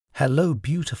Hello,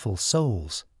 beautiful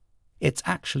souls. It's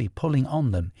actually pulling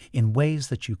on them in ways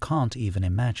that you can't even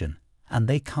imagine, and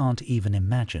they can't even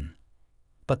imagine.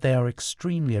 But they are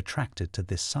extremely attracted to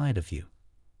this side of you.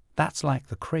 That's like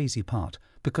the crazy part,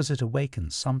 because it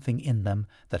awakens something in them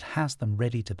that has them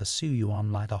ready to pursue you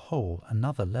on like a whole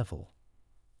another level.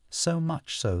 So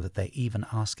much so that they're even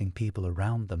asking people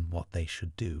around them what they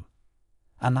should do.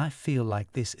 And I feel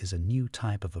like this is a new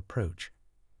type of approach.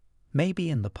 Maybe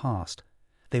in the past,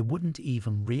 they wouldn't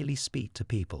even really speak to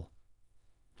people.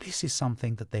 This is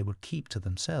something that they would keep to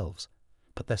themselves,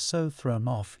 but they're so thrown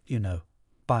off,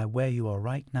 by where you are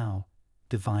right now,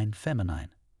 divine feminine,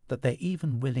 that they're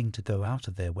even willing to go out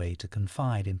of their way to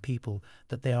confide in people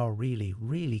that they are really,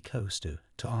 really close to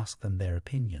ask them their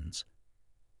opinions.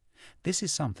 This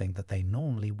is something that they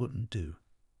normally wouldn't do.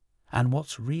 And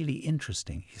what's really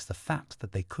interesting is the fact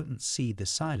that they couldn't see this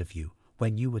side of you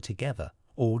when you were together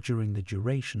or during the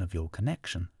duration of your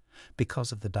connection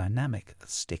because of the dynamic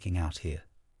that's sticking out here.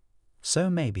 So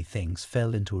maybe things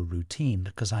fell into a routine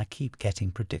because I keep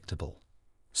getting predictable.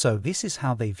 So this is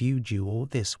how they viewed you, or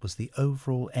this was the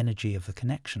overall energy of the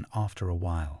connection after a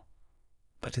while.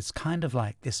 But it's kind of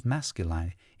like this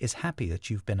masculine is happy that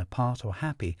you've been apart, or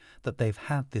happy that they've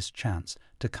had this chance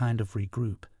to kind of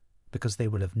regroup, because they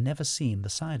would have never seen the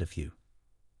side of you.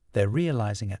 They're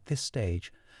realizing at this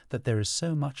stage that there is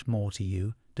so much more to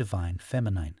you, divine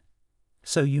feminine.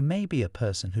 So you may be a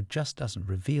person who just doesn't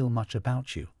reveal much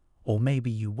about you, or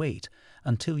maybe you wait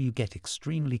until you get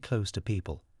extremely close to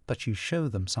people, but you show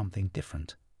them something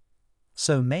different.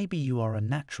 So maybe you are a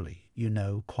naturally,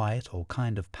 quiet or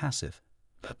kind of passive,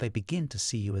 but they begin to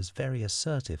see you as very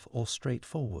assertive or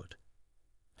straightforward.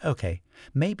 Okay,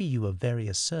 maybe you are very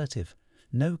assertive,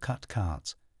 no cut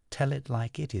cards, tell it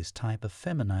like it is type of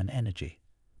feminine energy,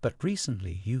 but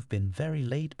recently you've been very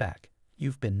laid back,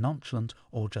 you've been nonchalant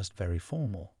or just very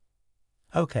formal.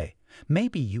 Okay,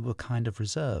 maybe you were kind of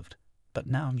reserved, but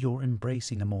now you're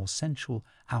embracing a more sensual,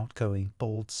 outgoing,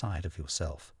 bold side of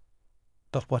yourself.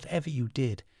 But whatever you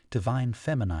did, divine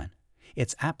feminine,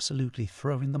 it's absolutely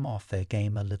throwing them off their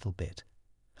game a little bit.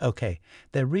 Okay,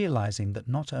 they're realizing that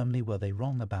not only were they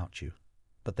wrong about you,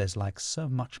 but there's like so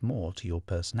much more to your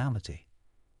personality.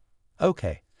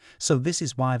 Okay, so this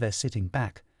is why they're sitting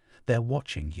back, they're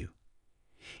watching you.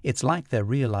 It's like they're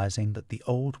realizing that the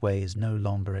old way is no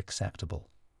longer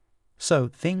acceptable. So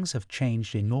things have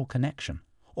changed in your connection,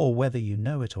 or whether you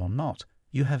know it or not,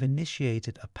 you have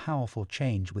initiated a powerful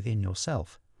change within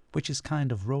yourself, which is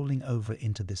kind of rolling over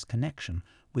into this connection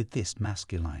with this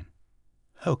masculine.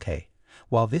 Okay,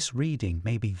 while this reading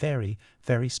may be very,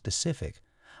 very specific,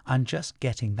 I'm just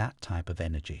getting that type of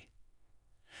energy.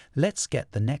 Let's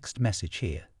get the next message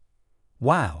here.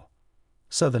 Wow!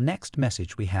 So the next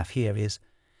message we have here is,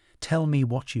 tell me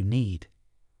what you need.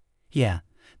 Yeah,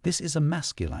 this is a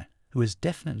masculine who is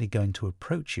definitely going to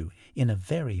approach you in a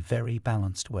very, very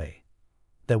balanced way.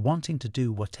 They're wanting to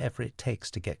do whatever it takes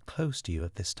to get close to you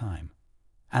at this time.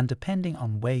 And depending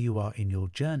on where you are in your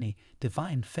journey,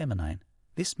 divine feminine,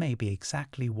 this may be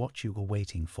exactly what you were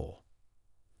waiting for.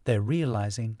 They're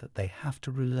realizing that they have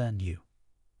to relearn you.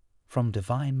 From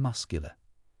divine muscular,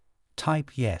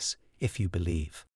 type yes if you believe.